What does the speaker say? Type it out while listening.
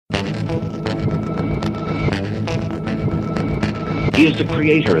He is the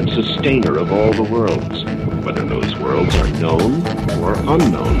creator and sustainer of all the worlds, whether those worlds are known or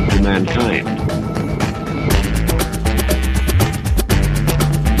unknown to mankind.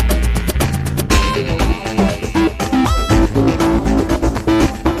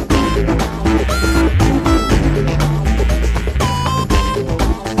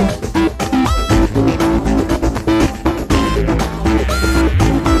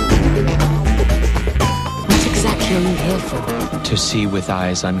 To see with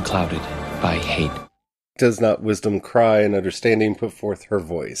eyes unclouded by hate. Does not wisdom cry and understanding put forth her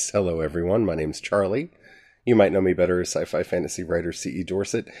voice? Hello everyone, my name's Charlie. You might know me better as sci-fi fantasy writer C.E.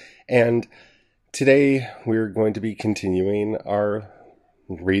 Dorset, and today we're going to be continuing our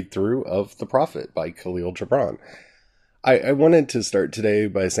read-through of The Prophet by Khalil Gibran. I wanted to start today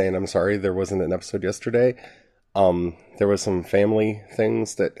by saying I'm sorry there wasn't an episode yesterday. There was some family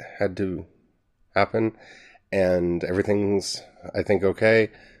things that had to happen, and everything's, I think, okay,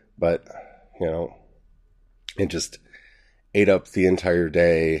 but, you know, it just ate up the entire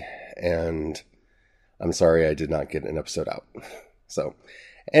day, and I'm sorry I did not get an episode out. So,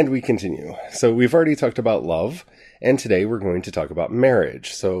 and we continue. So we've already talked about love, and today we're going to talk about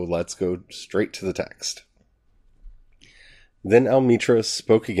marriage, so let's go straight to the text. Then Almitra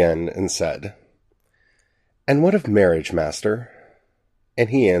spoke again and said, "And what of marriage, master?" And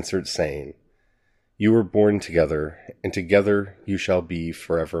he answered, saying, "You were born together, and together you shall be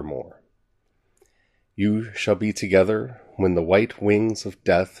forevermore. You shall be together when the white wings of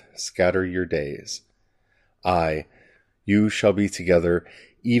death scatter your days. Aye, you shall be together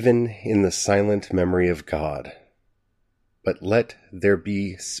even in the silent memory of God. But let there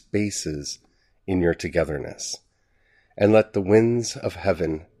be spaces in your togetherness, and let the winds of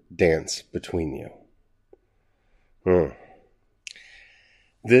heaven dance between you."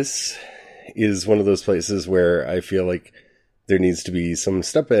 This is one of those places where I feel like there needs to be some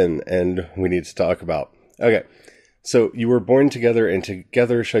step in and we need to talk about. Okay, so you were born together and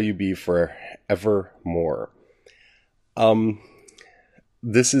together shall you be forevermore.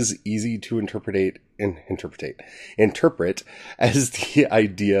 This is easy to interpret as the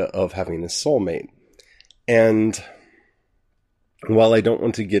idea of having a soulmate. And while I don't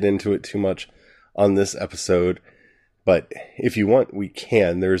want to get into it too much on this episode, but if you want, we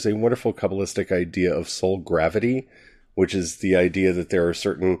can. There's a wonderful Kabbalistic idea of soul gravity, which is the idea that there are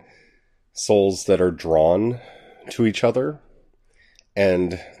certain souls that are drawn to each other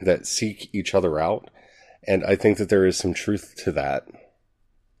and that seek each other out. And I think that there is some truth to that.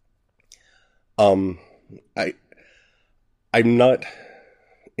 I'm not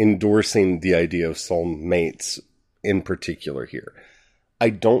endorsing the idea of soulmates in particular here.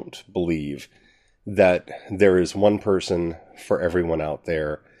 I don't believe that there is one person for everyone out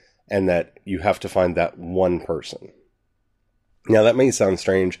there, and that you have to find that one person. Now, that may sound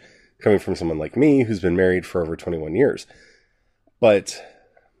strange coming from someone like me who's been married for over 21 years, but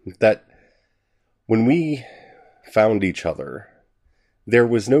that when we found each other, there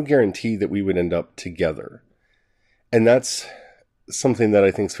was no guarantee that we would end up together. And that's something that I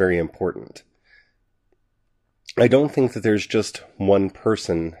think is very important. I don't think that there's just one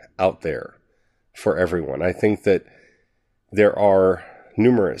person out there for everyone. I think that there are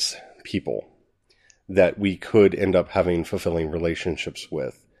numerous people that we could end up having fulfilling relationships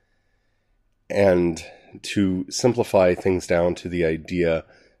with. And to simplify things down to the idea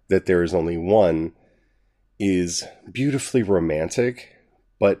that there is only one is beautifully romantic,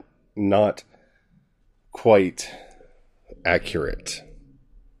 but not quite accurate.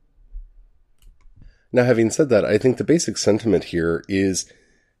 Now, having said that, I think the basic sentiment here is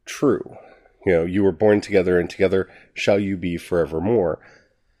true. You know, you were born together and together shall you be forevermore.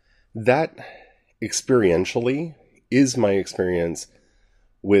 That experientially is my experience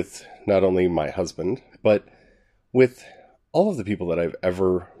with not only my husband, but with all of the people that I've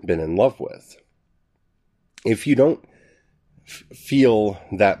ever been in love with. If you don't feel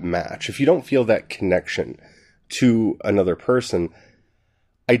that match, if you don't feel that connection to another person,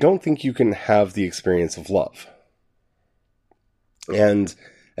 I don't think you can have the experience of love. And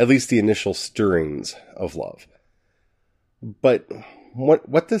at least the initial stirrings of love. But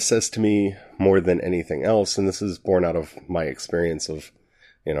what this says to me more than anything else, and this is born out of my experience of,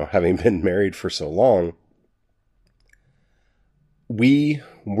 you know, having been married for so long, we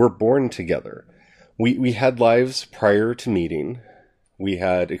were born together. We had lives prior to meeting. We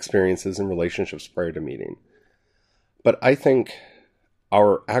had experiences and relationships prior to meeting. But I think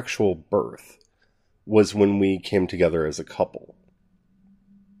our actual birth was when we came together as a couple.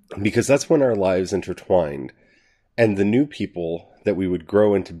 Because that's when our lives intertwined, and the new people that we would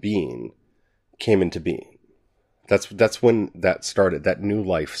grow into being came into being. That's when that started. That new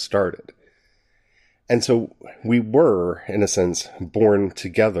life started. And so we were, in a sense, born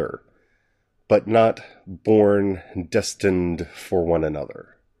together, but not born destined for one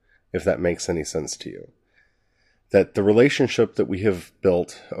another, if that makes any sense to you. That the relationship that we have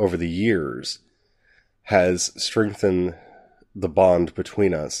built over the years has strengthened the bond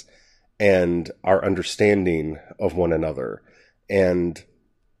between us and our understanding of one another. And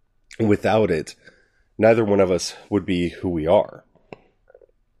without it, neither one of us would be who we are.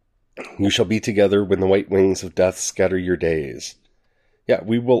 You shall be together when the white wings of death scatter your days. Yeah,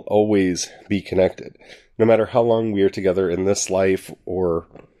 we will always be connected. No matter how long we are together in this life or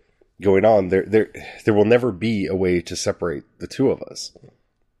going on, there will never be a way to separate the two of us.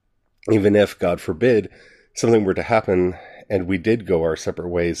 Even if, God forbid, something were to happen and we did go our separate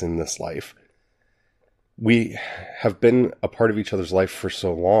ways in this life, we have been a part of each other's life for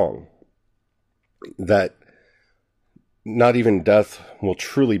so long that not even death will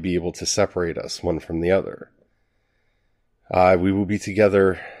truly be able to separate us one from the other. We will be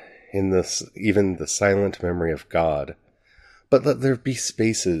together in this, even the silent memory of God. But let there be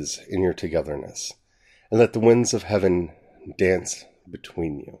spaces in your togetherness, and let the winds of heaven dance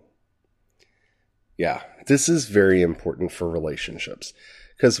between you. Yeah, this is very important for relationships,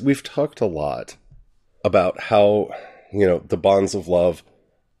 because we've talked a lot about how, the bonds of love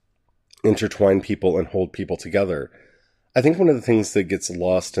intertwine people and hold people together. I think one of the things that gets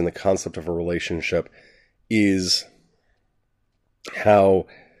lost in the concept of a relationship is how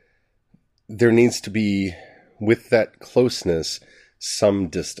there needs to be, with that closeness, some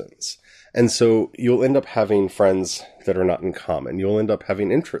distance. And so you'll end up having friends that are not in common. You'll end up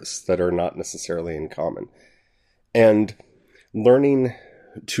having interests that are not necessarily in common. And learning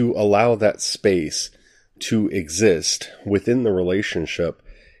to allow that space to exist within the relationship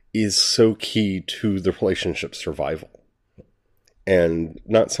is so key to the relationship survival. And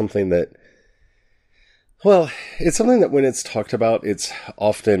not something that, it's something that when it's talked about, it's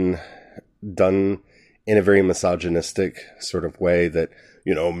often done in a very misogynistic sort of way that,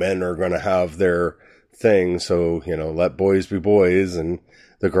 men are going to have their thing. So, let boys be boys and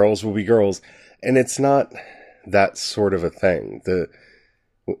the girls will be girls. And it's not that sort of a thing.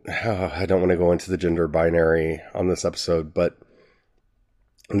 I don't want to go into the gender binary on this episode, but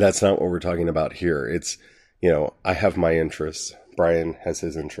that's not what we're talking about here. It's, I have my interests. Brian has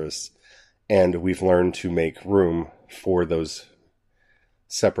his interests, and we've learned to make room for those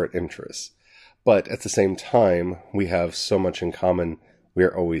separate interests. But at the same time, we have so much in common,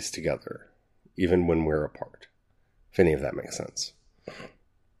 we're always together, even when we're apart, if any of that makes sense.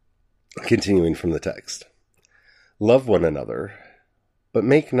 Continuing from the text. Love one another, but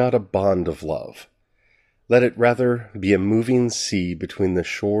make not a bond of love. Let it rather be a moving sea between the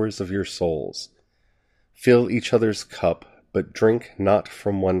shores of your souls. Fill each other's cup, but drink not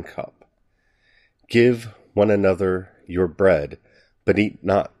from one cup. Give one another your bread, but eat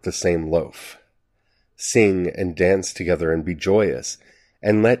not the same loaf. Sing and dance together and be joyous,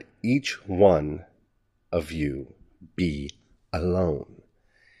 and let each one of you be alone,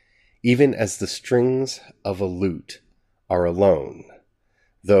 even as the strings of a lute are alone,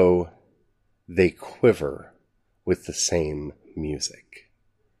 though they quiver with the same music.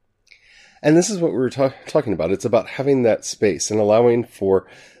 And this is what we were talking about. It's about having that space and allowing for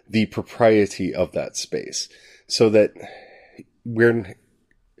the propriety of that space so that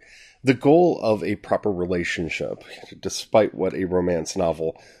the goal of a proper relationship, despite what a romance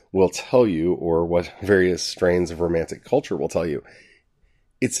novel will tell you or what various strains of romantic culture will tell you,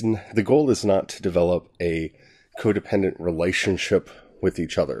 the goal is not to develop a codependent relationship with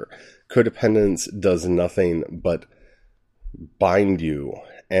each other. Codependence does nothing but bind you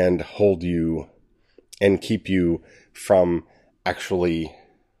and hold you and keep you from actually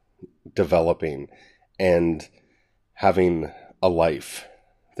developing and having a life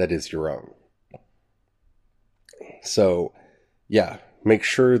that is your own. So, make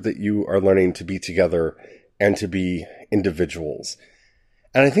sure that you are learning to be together and to be individuals.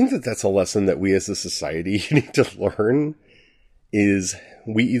 And I think that that's a lesson that we as a society need to learn, is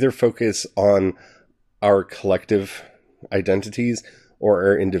we either focus on our collective identities or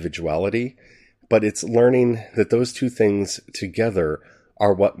our individuality, but it's learning that those two things together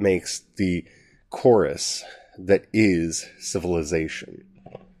are what makes the chorus that is civilization.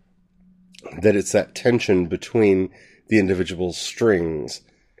 That it's that tension between the individual strings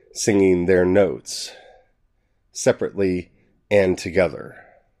singing their notes separately and together.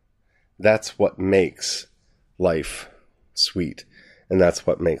 That's what makes life sweet, and that's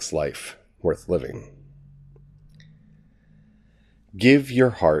what makes life worth living. Give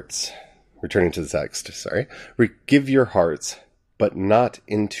your hearts returning to the text, sorry. Give your hearts, but not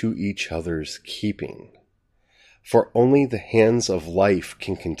into each other's keeping. For only the hands of life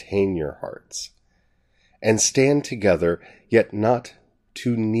can contain your hearts. And stand together, yet not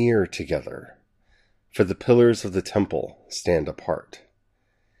too near together. For the pillars of the temple stand apart.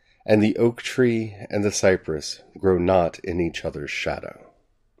 And the oak tree and the cypress grow not in each other's shadow.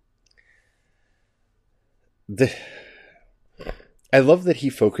 I love that he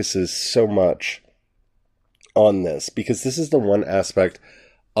focuses so much on this, because this is the one aspect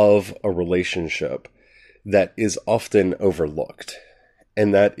of a relationship that is often overlooked,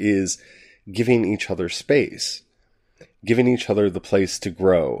 and that is giving each other space, giving each other the place to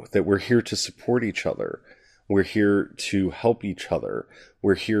grow, that we're here to support each other, we're here to help each other,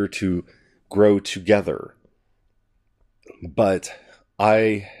 we're here to grow together. But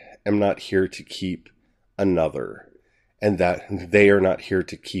I am not here to keep another, and that they are not here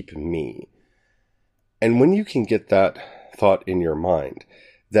to keep me. And when you can get that thought in your mind,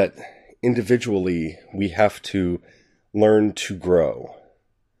 that individually we have to learn to grow,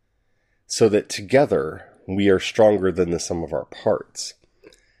 so that together we are stronger than the sum of our parts.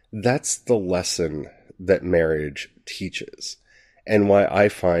 That's the lesson that marriage teaches, and why I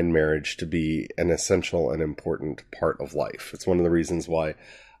find marriage to be an essential and important part of life. It's one of the reasons why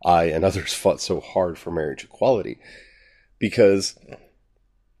I and others fought so hard for marriage equality, because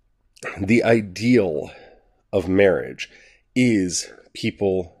the ideal of marriage is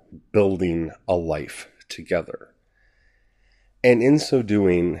people building a life together. And in so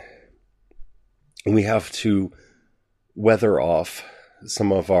doing, we have to weather off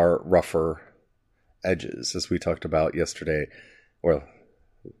some of our rougher edges, as we talked about yesterday, or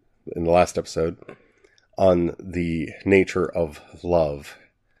in the last episode, on the nature of love.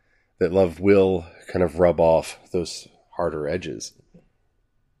 That love will kind of rub off those harder edges,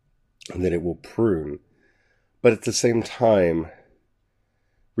 and that it will prune. But at the same time,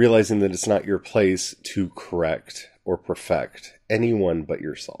 realizing that it's not your place to correct or perfect anyone but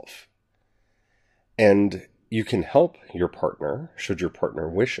yourself. And you can help your partner, should your partner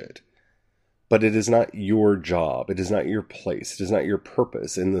wish it. But it is not your job, it is not your place, it is not your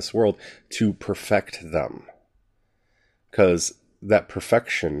purpose in this world to perfect them. Because that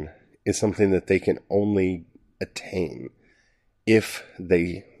perfection is something that they can only attain if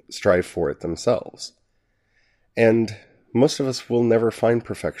they strive for it themselves. And most of us will never find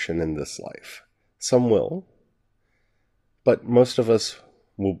perfection in this life. Some will, but most of us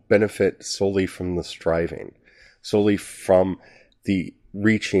will benefit solely from the striving, solely from the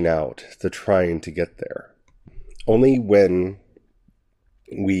reaching out, the trying to get there. Only when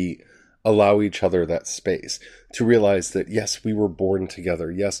we allow each other that space to realize that, yes, we were born together.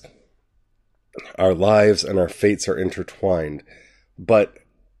 Yes, our lives and our fates are intertwined, but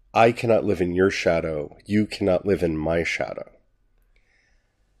I cannot live in your shadow. You cannot live in my shadow.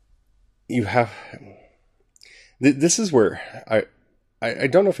 You have... This is where I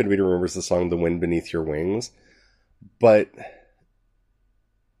don't know if anybody remembers the song The Wind Beneath Your Wings, but...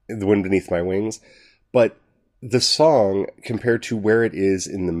 The Wind Beneath My Wings, but the song, compared to where it is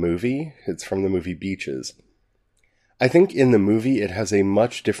in the movie, it's from the movie Beaches. I think in the movie it has a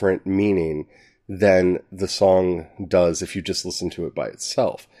much different meaning than the song does if you just listen to it by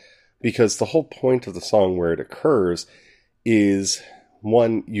itself. Because the whole point of the song where it occurs is,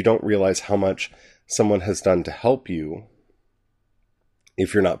 one, you don't realize how much someone has done to help you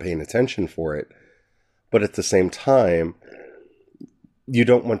if you're not paying attention for it. But at the same time, you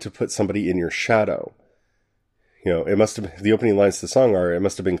don't want to put somebody in your shadow. You know, the opening lines to the song are, it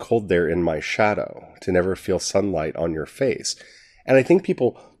must have been cold there in my shadow to never feel sunlight on your face. And I think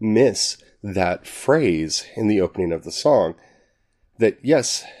people miss that phrase in the opening of the song, that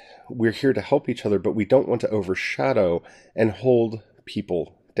yes, we're here to help each other, but we don't want to overshadow and hold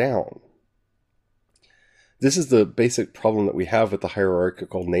people down. This is the basic problem that we have with the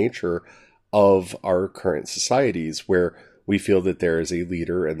hierarchical nature of our current societies, where we feel that there is a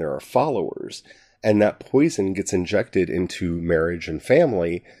leader and there are followers. And that poison gets injected into marriage and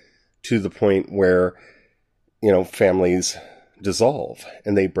family to the point where, you know, families dissolve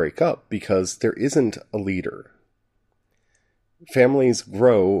and they break up because there isn't a leader. Families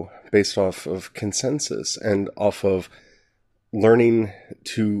grow based off of consensus and off of learning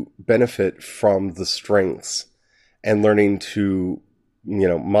to benefit from the strengths and learning to, you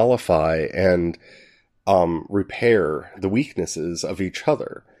know, mollify and repair the weaknesses of each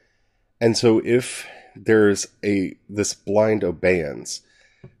other. And so if there's this blind obedience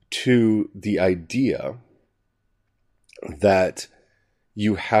to the idea that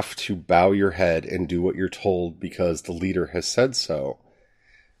you have to bow your head and do what you're told because the leader has said so,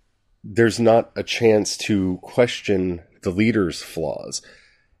 there's not a chance to question the leader's flaws,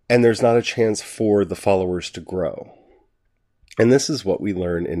 and there's not a chance for the followers to grow. And this is what we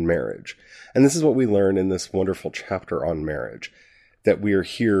learn in marriage. And this is what we learn in this wonderful chapter on marriage, that we are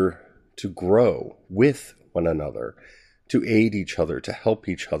here to grow with one another, to aid each other, to help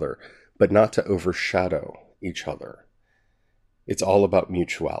each other, but not to overshadow each other. It's all about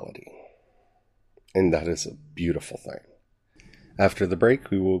mutuality. And that is a beautiful thing. After the break,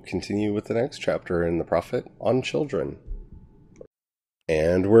 we will continue with the next chapter in the prophet on children.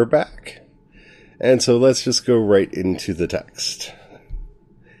 And we're back. And so let's just go right into the text.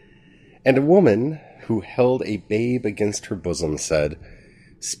 And a woman who held a babe against her bosom said,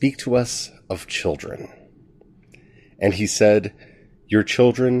 "Speak to us of children." And he said, "Your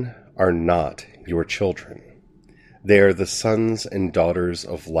children are not your children. They are the sons and daughters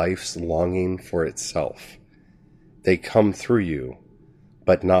of life's longing for itself. They come through you,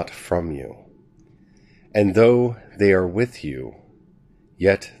 but not from you. And though they are with you,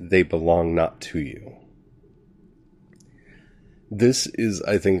 yet they belong not to you." This is,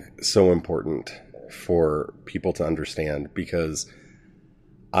 I think, so important for people to understand, because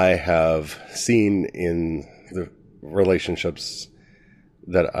I have seen in the relationships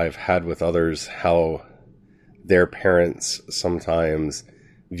that I've had with others how their parents sometimes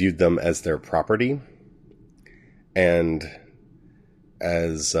viewed them as their property and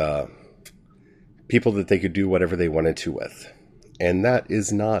as people that they could do whatever they wanted to with. And that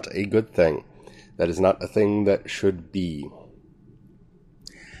is not a good thing. That is not a thing that should be.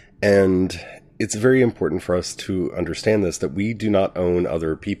 And it's very important for us to understand this, that we do not own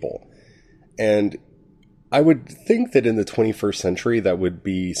other people. And I would think that in the 21st century, that would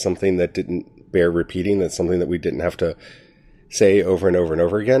be something that didn't bear repeating. That's something that we didn't have to say over and over and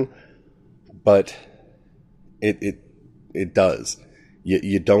over again. But it does.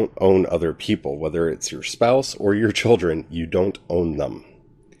 You don't own other people, whether it's your spouse or your children. You don't own them.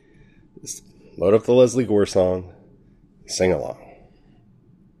 Just load up the Leslie Gore song, sing along.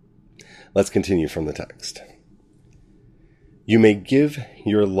 Let's continue from the text. You may give them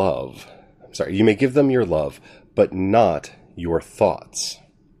your love, but not your thoughts,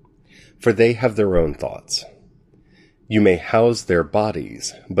 for they have their own thoughts. You may house their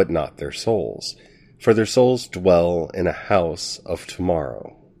bodies, but not their souls, for their souls dwell in a house of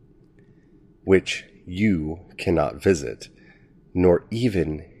tomorrow, which you cannot visit, not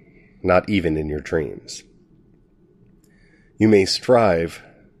even in your dreams. You may strive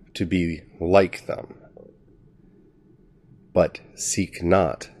to be like them, but seek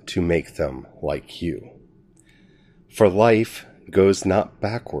not to make them like you. For life goes not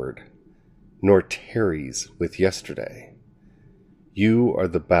backward, nor tarries with yesterday. You are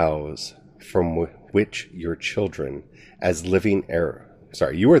the bows from which your children as living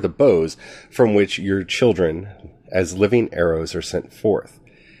you are the bows from which your children as living arrows are sent forth.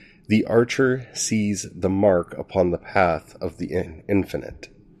 The archer sees the mark upon the path of the infinite,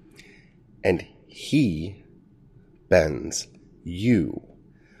 and he bends you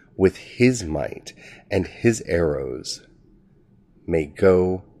with his might, and his arrows may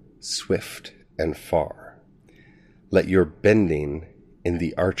go swift and far. Let your bending in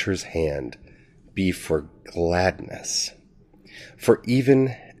the archer's hand be for gladness, for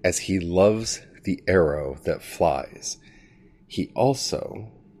even as he loves the arrow that flies, he loves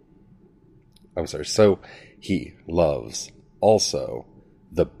also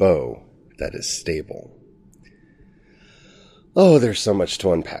the bow that is stable. Oh, there's so much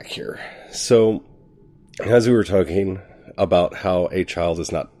to unpack here. So, as we were talking about how a child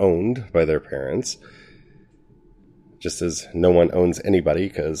is not owned by their parents, just as no one owns anybody,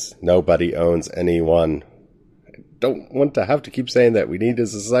 because nobody owns anyone. I don't want to have to keep saying that. We need a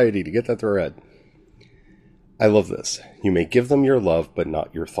society to get that through our head. I love this. You may give them your love, but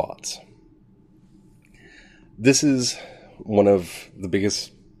not your thoughts. This is one of the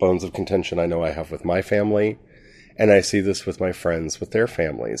biggest bones of contention I know I have with my family, and I see this with my friends, with their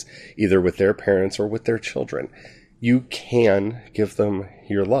families, either with their parents or with their children. You can give them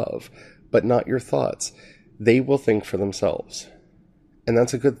your love, but not your thoughts. They will think for themselves, and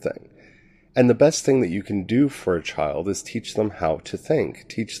that's a good thing. And the best thing that you can do for a child is teach them how to think,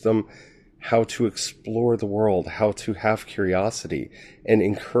 teach them how to explore the world, how to have curiosity, and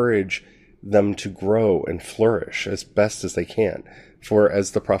encourage them to grow and flourish as best as they can. For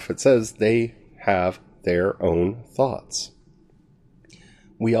as the prophet says, they have their own thoughts.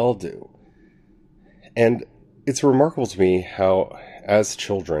 We all do. And it's remarkable to me how, as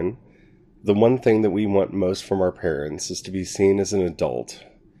children, the one thing that we want most from our parents is to be seen as an adult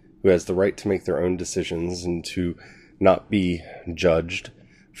who has the right to make their own decisions and to not be judged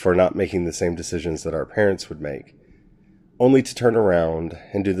for not making the same decisions that our parents would make, only to turn around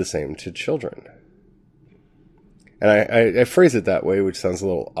and do the same to children. And I phrase it that way, which sounds a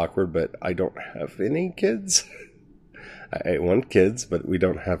little awkward, but I don't have any kids. I want kids, but we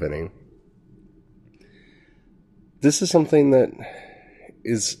don't have any. This is something that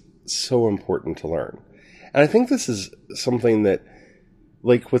is so important to learn. And I think this is something that,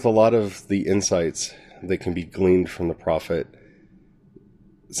 like with a lot of the insights that can be gleaned from the prophet,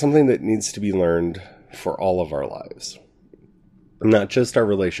 something that needs to be learned for all of our lives. Not just our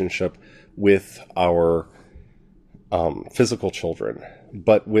relationship with our physical children,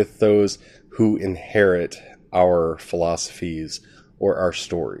 but with those who inherit our philosophies or our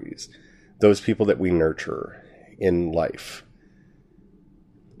stories, those people that we nurture in life.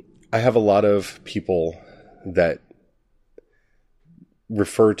 I have a lot of people that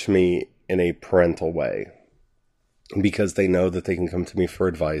refer to me in a parental way because they know that they can come to me for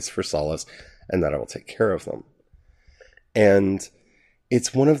advice, for solace, and that I will take care of them. And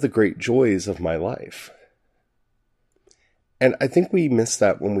it's one of the great joys of my life. And I think we miss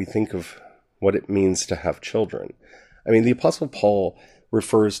that when we think of what it means to have children. I mean, the Apostle Paul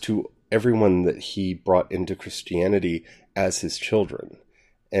refers to everyone that he brought into Christianity as his children,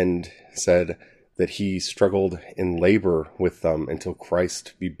 and said that he struggled in labor with them until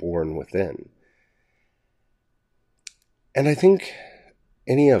Christ be born within. And I think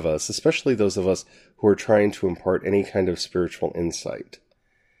any of us, especially those of us who are trying to impart any kind of spiritual insight,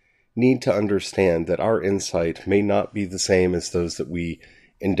 need to understand that our insight may not be the same as those that we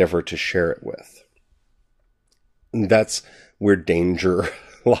endeavor to share it with. And that's where danger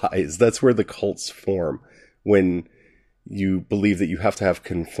lies. That's where the cults form, when you believe that you have to have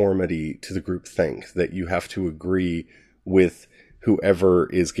conformity to the group think, that you have to agree with whoever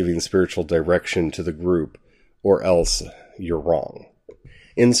is giving spiritual direction to the group, or else you're wrong.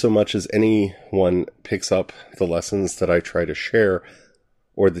 In so much as anyone picks up the lessons that I try to share,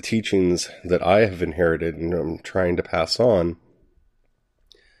 or the teachings that I have inherited and I'm trying to pass on,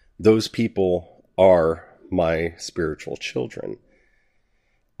 those people are my spiritual children.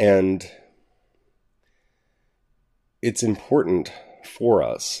 And it's important for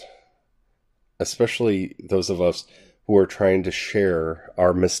us, especially those of us who are trying to share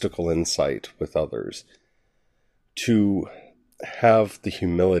our mystical insight with others, to have the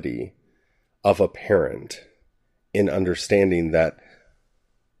humility of a parent in understanding that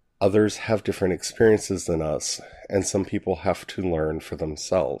others have different experiences than us, and some people have to learn for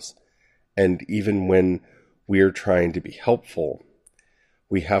themselves. And even when we are trying to be helpful,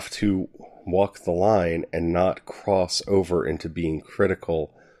 we have to walk the line and not cross over into being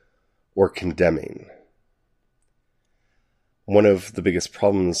critical or condemning. One of the biggest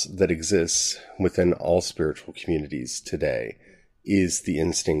problems that exists within all spiritual communities today is the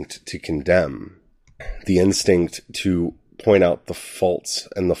instinct to condemn, the instinct to point out the faults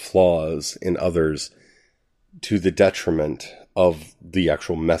and the flaws in others to the detriment of the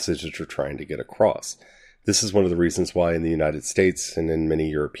actual message that you're trying to get across. This is one of the reasons why in the United States and in many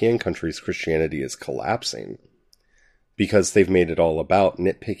European countries, Christianity is collapsing, because they've made it all about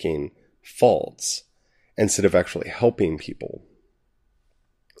nitpicking faults instead of actually helping people,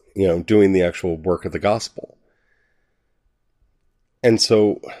 doing the actual work of the gospel. And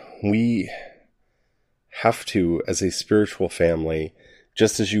so we have to, as a spiritual family,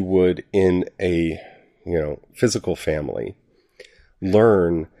 just as you would in a, physical family,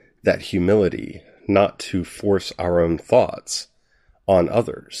 learn that humility, not to force our own thoughts on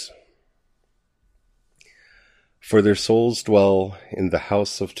others. For their souls dwell in the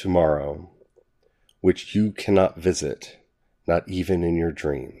house of tomorrow, which you cannot visit, not even in your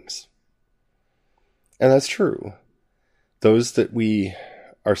dreams. And that's true. Those that we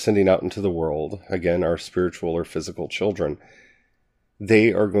are sending out into the world, again, our spiritual or physical children,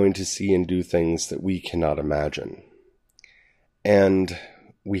 they are going to see and do things that we cannot imagine. And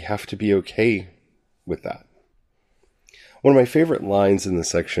we have to be okay with that. One of my favorite lines in the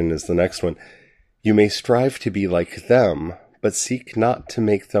section is the next one. You may strive to be like them, but seek not to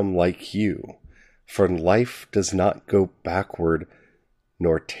make them like you, for life does not go backward,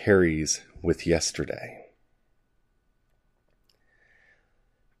 nor tarries with yesterday.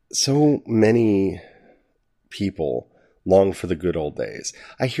 So many people long for the good old days.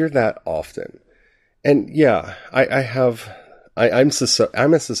 I hear that often. And yeah, I'm as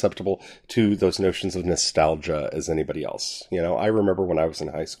susceptible to those notions of nostalgia as anybody else. I remember when I was in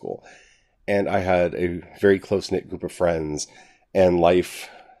high school and I had a very close-knit group of friends, and life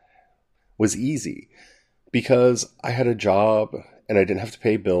was easy because I had a job and I didn't have to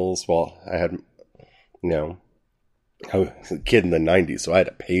pay bills. Well, I had, I was a kid in the 90s, so I had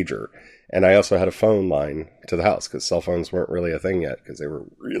a pager. And I also had a phone line to the house because cell phones weren't really a thing yet because they were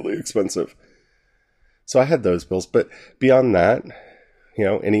really expensive. So I had those bills. But beyond that,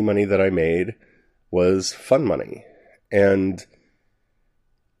 any money that I made was fun money. And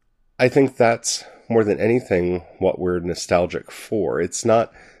I think that's more than anything what we're nostalgic for. It's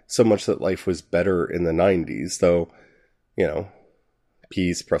not so much that life was better in the 90s, though,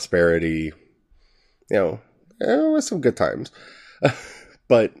 peace, prosperity, there was some good times.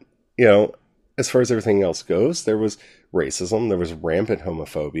 But, as far as everything else goes, there was racism, there was rampant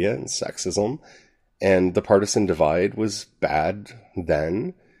homophobia and sexism, and the partisan divide was bad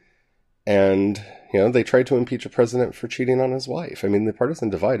then. And, they tried to impeach a president for cheating on his wife. I mean, the partisan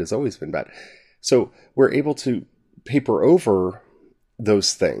divide has always been bad. So we're able to paper over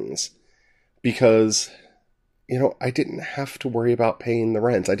those things because, I didn't have to worry about paying the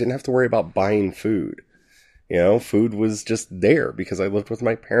rent. I didn't have to worry about buying food. Food was just there because I lived with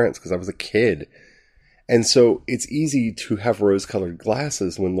my parents because I was a kid. And so it's easy to have rose-colored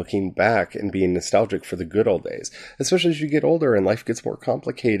glasses when looking back and being nostalgic for the good old days, especially as you get older and life gets more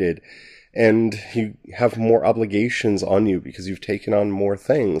complicated and you have more obligations on you because you've taken on more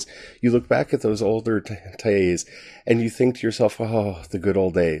things. You look back at those older days and you think to yourself, oh, the good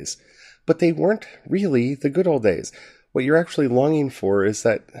old days. But they weren't really the good old days. What you're actually longing for is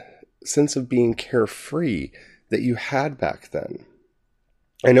that sense of being carefree that you had back then.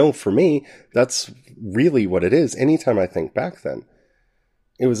 I know for me, that's really what it is. Anytime I think back then,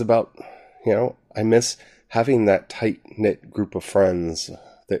 it was about, I miss having that tight-knit group of friends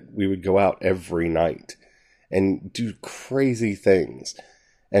that we would go out every night and do crazy things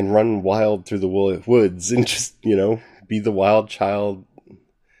and run wild through the woods and just, be the wild child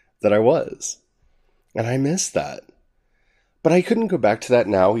that I was. And I miss that. But I couldn't go back to that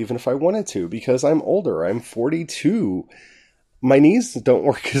now, even if I wanted to, because I'm older. I'm 42. My knees don't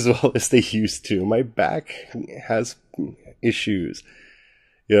work as well as they used to. My back has issues.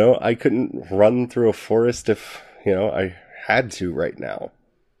 I couldn't run through a forest if, I had to right now.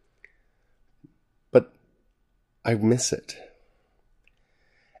 But I miss it.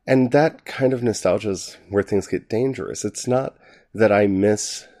 And that kind of nostalgia is where things get dangerous. It's not that I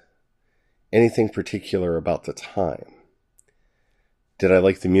miss anything particular about the time. Did I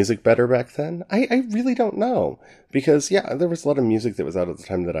like the music better back then? I really don't know. Because, there was a lot of music that was out at the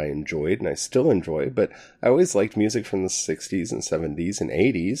time that I enjoyed, and I still enjoy, but I always liked music from the 60s and 70s and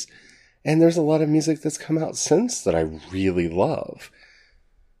 80s, and there's a lot of music that's come out since that I really love.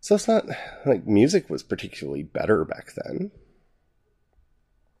 So it's not like music was particularly better back then.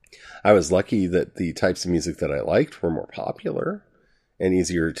 I was lucky that the types of music that I liked were more popular and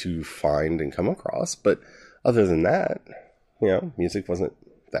easier to find and come across, but other than that, music wasn't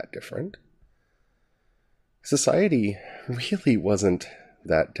that different. Society really wasn't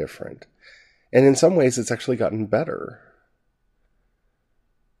that different. And in some ways, it's actually gotten better.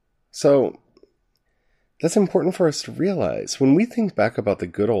 So, that's important for us to realize. When we think back about the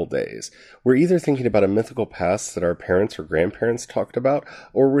good old days, we're either thinking about a mythical past that our parents or grandparents talked about,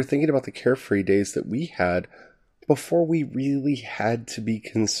 or we're thinking about the carefree days that we had before we really had to be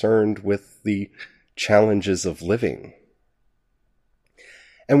concerned with the challenges of living.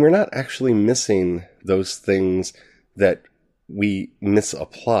 And we're not actually missing those things that we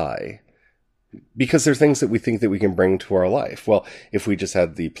misapply because they're things that we think that we can bring to our life. Well, if we just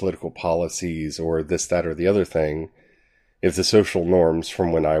had the political policies or this, that, or the other thing, if the social norms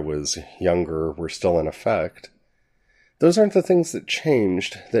from when I was younger were still in effect, those aren't the things that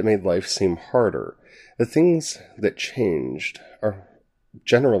changed that made life seem harder. The things that changed are,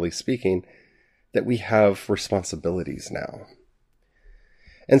 generally speaking, that we have responsibilities now.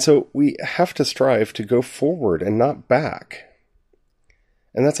 And so we have to strive to go forward and not back.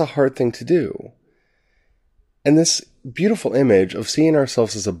 And that's a hard thing to do. And this beautiful image of seeing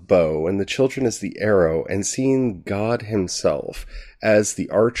ourselves as a bow and the children as the arrow and seeing God himself as the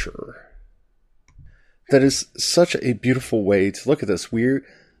archer, that is such a beautiful way to look at this. We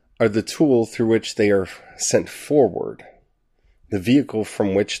are the tool through which they are sent forward, the vehicle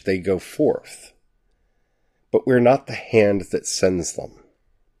from which they go forth. But we're not the hand that sends them.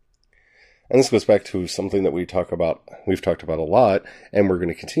 And this goes back to something that we've talked about a lot, and we're going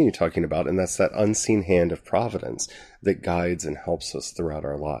to continue talking about, and that's that unseen hand of providence that guides and helps us throughout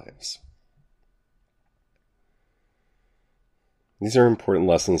our lives. These are important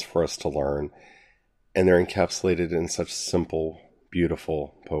lessons for us to learn, and they're encapsulated in such simple,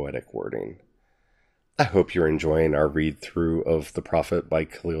 beautiful, poetic wording. I hope you're enjoying our read-through of The Prophet by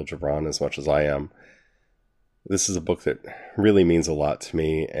Khalil Gibran as much as I am. This is a book that really means a lot to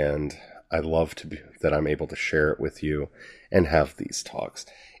me, and I love that I'm able to share it with you and have these talks.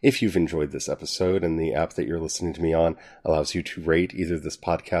 If you've enjoyed this episode and the app that you're listening to me on allows you to rate either this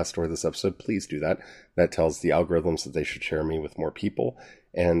podcast or this episode, please do that. That tells the algorithms that they should share me with more people,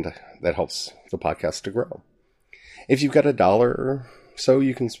 and that helps the podcast to grow. If you've got $1 or so,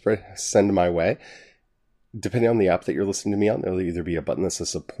 you can send my way. Depending on the app that you're listening to me on, there'll either be a button that says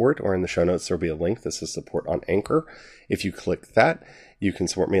support, or in the show notes, there'll be a link that says support on Anchor. If you click that, you can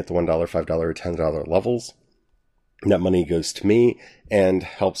support me at the $1, $5, or $10 levels. That money goes to me and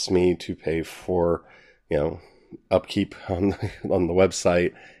helps me to pay for, upkeep on the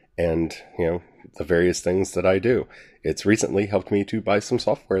website and, the various things that I do. It's recently helped me to buy some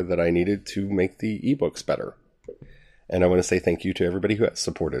software that I needed to make the ebooks better. And I want to say thank you to everybody who has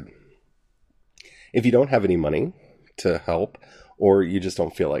supported. If you don't have any money to help, or you just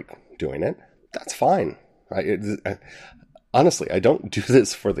don't feel like doing it, that's fine. Honestly, I don't do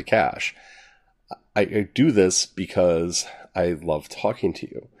this for the cash. I do this because I love talking to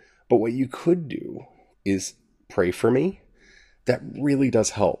you. But what you could do is pray for me. That really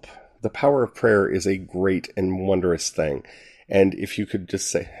does help. The power of prayer is a great and wondrous thing. And if you could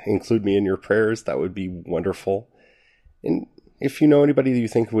just include me in your prayers, that would be wonderful. And if you know anybody that you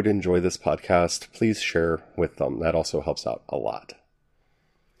think would enjoy this podcast, please share with them. That also helps out a lot.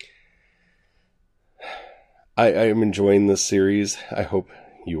 I am enjoying this series. I hope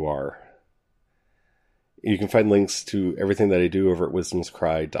you are. You can find links to everything that I do over at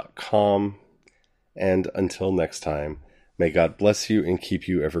wisdomscry.com. And until next time, may God bless you and keep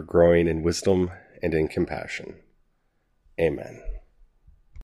you ever growing in wisdom and in compassion. Amen.